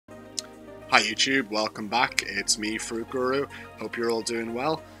Hi YouTube, welcome back. It's me, Fruit Guru. Hope you're all doing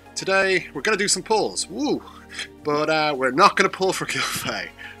well. Today we're going to do some pulls, woo! But we're not going to pull for Gilfay.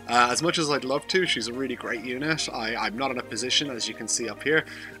 As much as I'd love to, she's a really great unit. I'm not in a position, as you can see up here,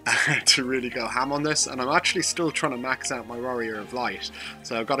 to really go ham on this, and I'm actually still trying to max out my Warrior of Light,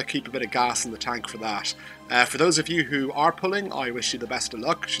 so I've got to keep a bit of gas in the tank for that. For those of you who are pulling, I wish you the best of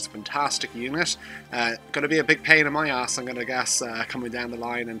luck. She's a fantastic unit. Going to be a big pain in my ass, I'm going to guess, coming down the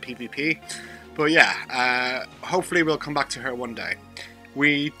line in PvP. But yeah, hopefully we'll come back to her one day.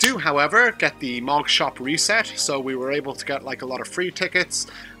 We do, however, get the Mogshop reset, so we were able to get like a lot of free tickets,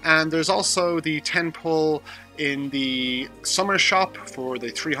 and there's also the 10 pull in the summer shop for the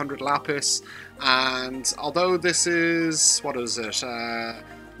 300 lapis, and although this is, what is it,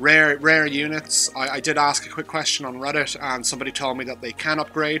 rare units, I did ask a quick question on Reddit, and somebody told me that they can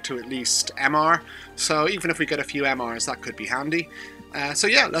upgrade to at least MR, so even if we get a few MRs, that could be handy. So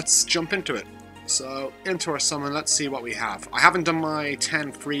yeah, let's jump into it. So, into our summon, let's see what we have. I haven't done my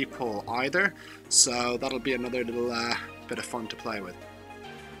 10 free pull either, so that'll be another little bit of fun to play with.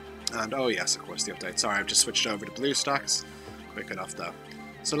 And oh yes, of course, the update. Sorry, I've just switched over to blue stacks. Quick enough though.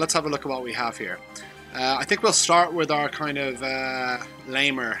 So let's have a look at what we have here. I think we'll start with our kind of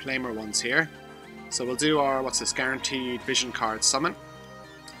lamer ones here. So we'll do our, what's this, guaranteed vision card summon.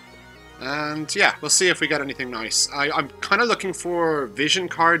 And yeah, we'll see if we get anything nice. I'm kind of looking for vision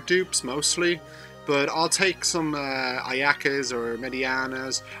card dupes mostly, but I'll take some Ayakas or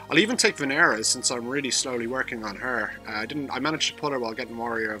Medianas. I'll even take Veneras since I'm really slowly working on her. I managed to pull her while getting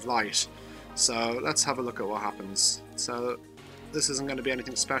Warrior of Light. So let's have a look at what happens. So this isn't going to be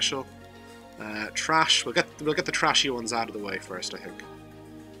anything special. Trash. We'll get the trashy ones out of the way first, I think.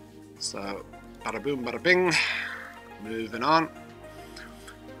 So bada boom, bada bing. Moving on.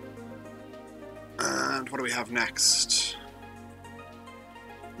 And what do we have next?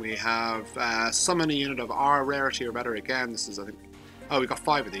 We have summon a unit of R rarity or better again. This is, I think... Oh, we got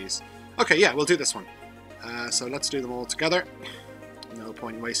 5 of these. Okay, yeah, we'll do this one. So let's do them all together. No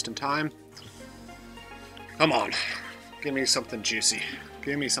point in wasting time. Come on. Give me something juicy.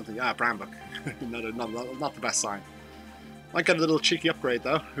 Give me something... Ah, Brown Book. not the best sign. Might get a little cheeky upgrade,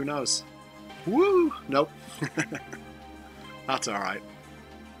 though. Who knows? Woo! Nope. That's alright.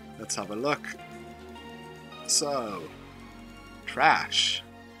 Let's have a look. So, trash,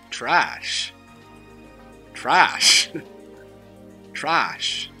 trash, trash,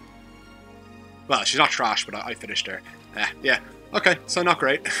 trash. Well, she's not trash, but I finished her. Yeah, okay, so not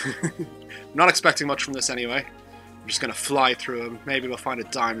great. Not expecting much from this anyway. I'm just going to fly through them. Maybe we'll find a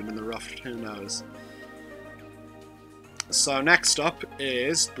diamond in the rough, who knows. So next up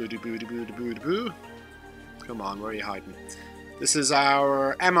is... Boo-doo-boo-doo-boo-doo-boo. Come on, where are you hiding? This is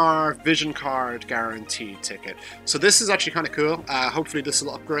our MR Vision Card Guaranteed ticket. So this is actually kind of cool. Hopefully this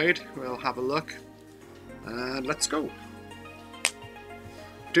will upgrade. We'll have a look. And let's go.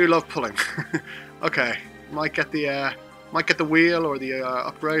 Do love pulling. Okay, might get the wheel or the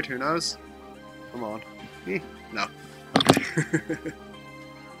upgrade. Who knows? Come on. No. Okay. Do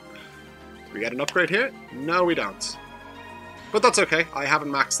we get an upgrade here? No, we don't. But that's okay. I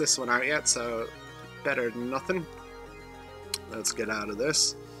haven't maxed this one out yet, so better than nothing. Let's get out of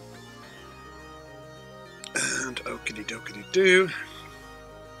this. And okidy dokity do.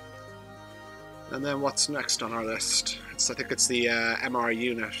 And then what's next on our list? I think it's the MR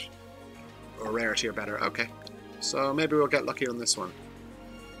unit. Or rarity or better. Okay. So maybe we'll get lucky on this one.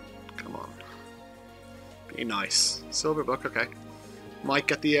 Come on. Be nice. Silver book, okay. Might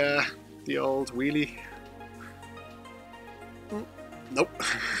get the old wheelie. Nope.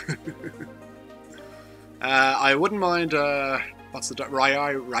 I wouldn't mind, what's the...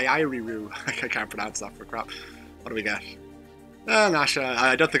 Rairu. I can't pronounce that for crap. What do we get? Nasha.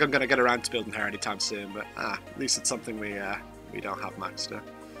 I don't think I'm going to get around to building her anytime soon, but at least it's something we don't have maxed out.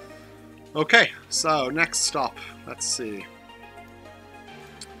 Okay, so next stop. Let's see.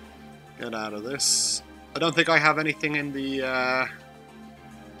 Get out of this. I don't think I have anything in the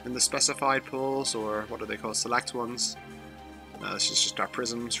specified pools, or what do they call select ones. This is just our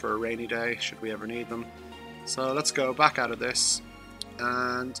prisms for a rainy day, should we ever need them. So let's go back out of this,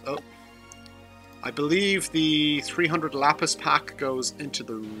 and oh, I believe the 300 lapis pack goes into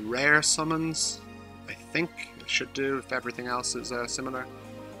the rare summons. I think it should do if everything else is similar.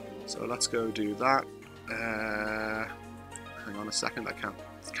 So let's go do that. Hang on a second, I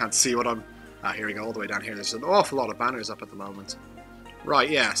can't see what I'm... here we go, all the way down here. There's an awful lot of banners up at the moment. Right,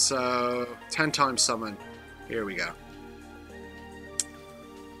 yeah, so 10 times summon. Here we go.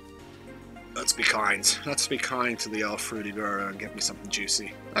 Let's be kind. Let's be kind to the old fruity girl and give me something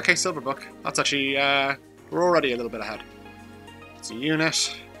juicy. Okay, silver book. That's actually, we're already a little bit ahead. It's a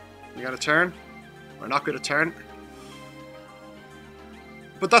unit. We got a turn. We're not good at turn.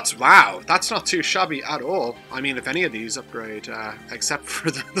 But that's, wow, that's not too shabby at all. I mean, if any of these upgrade, except for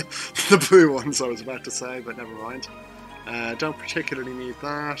the blue ones I was about to say, but never mind. Don't particularly need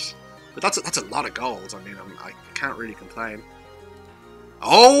that. But that's a lot of gold. I mean, I can't really complain.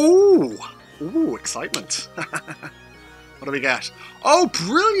 Oh! Ooh, excitement. What do we get? Oh,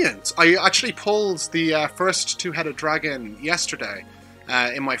 brilliant! I actually pulled the first two-headed dragon yesterday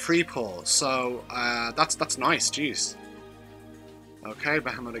in my free pull, so that's nice, jeez. Okay,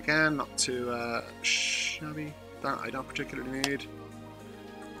 Behemoth again, not too shabby. That I don't particularly need.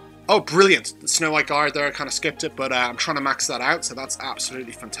 Oh, brilliant! The Snow White Guard there, I kind of skipped it, but I'm trying to max that out, so that's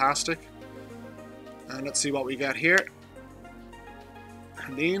absolutely fantastic. And let's see what we get here.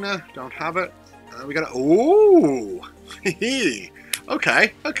 Helena, don't have it. We got a... Ooh!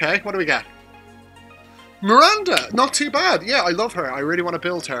 Okay, okay, what do we get? Miranda! Not too bad. Yeah, I love her. I really want to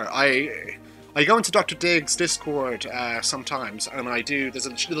build her. I go into Dr. Diggs' Discord sometimes, and there's a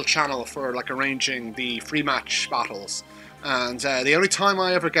little channel for like arranging the free match battles. And the only time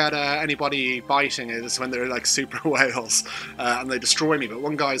I ever get anybody biting is when they're like super whales, and they destroy me. But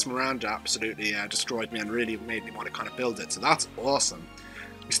one guy's Miranda absolutely destroyed me and really made me want to kind of build it. So that's awesome.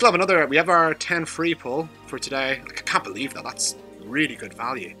 We still have another, we have our 10 free pull for today. I can't believe that, that's really good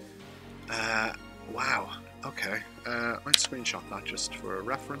value. Wow, okay. Let's screenshot that just for a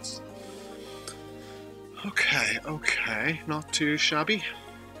reference. Okay, okay, not too shabby.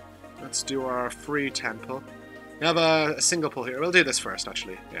 Let's do our free 10 pull. We have a single pull here. We'll do this first,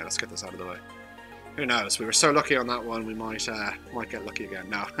 actually. Yeah, let's get this out of the way. Who knows? We were so lucky on that one, we might get lucky again.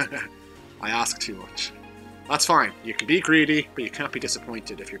 No, I ask too much. That's fine. You can be greedy, but you can't be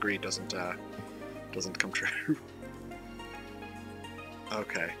disappointed if your greed doesn't come true.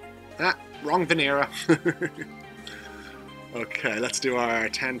 Okay. Ah, wrong Venera. Okay, let's do our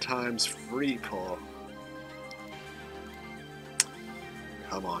 10 times free pull.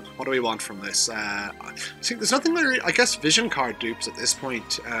 Come on, what do we want from this? See, there's nothing really, I guess, vision card dupes at this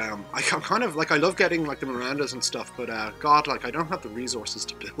point. I'm kind of, like, I love getting, like, the Mirandas and stuff, but, God, like, I don't have the resources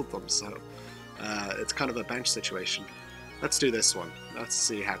to build them, so it's kind of a bench situation. Let's do this one. Let's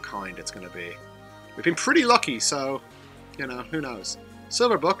see how kind it's going to be. We've been pretty lucky, so, you know, who knows.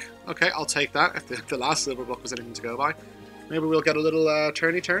 Silver book. Okay, I'll take that, if the last silver book was anything to go by. Maybe we'll get a little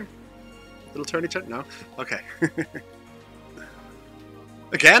turny turn? Little turny turn? No? Okay.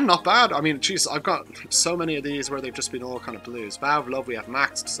 Again, not bad. I mean, geez, I've got so many of these where they've just been all kind of blues. Vow of Love we have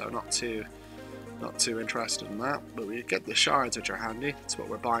maxed, so not too interested in that. But we get the shards, which are handy. That's what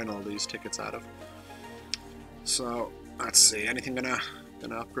we're buying all these tickets out of. So let's see. Anything gonna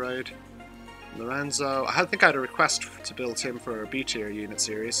upgrade? Lorenzo. I think I had a request to build him for a B tier unit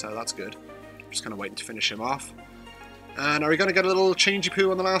series, so that's good. Just kind of waiting to finish him off. And are we gonna get a little changey poo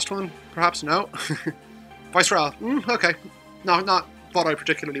on the last one? Perhaps no. Viceroy. Okay. No, not what I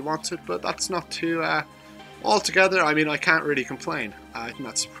particularly wanted, but that's not too altogether. I mean, I can't really complain. I think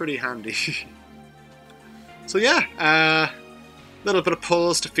that's pretty handy. So yeah, little bit of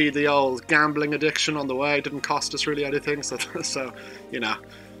pulls to feed the old gambling addiction on the way. Didn't cost us really anything, so you know,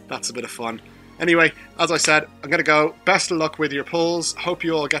 that's a bit of fun. Anyway, as I said, I'm going to go. Best of luck with your pulls. Hope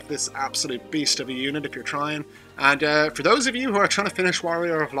you all get this absolute beast of a unit if you're trying. And for those of you who are trying to finish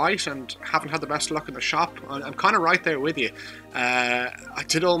Warrior of Light and haven't had the best luck in the shop, I'm kind of right there with you. I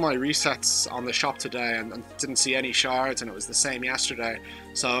did all my resets on the shop today and didn't see any shards, and it was the same yesterday.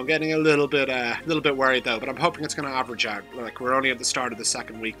 So I'm getting a little bit worried though. But I'm hoping it's going to average out. Like, we're only at the start of the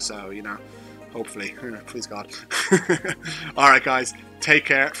second week, so you know, hopefully, please God. All right, guys, take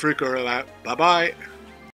care. Fruit Guru out. Bye bye.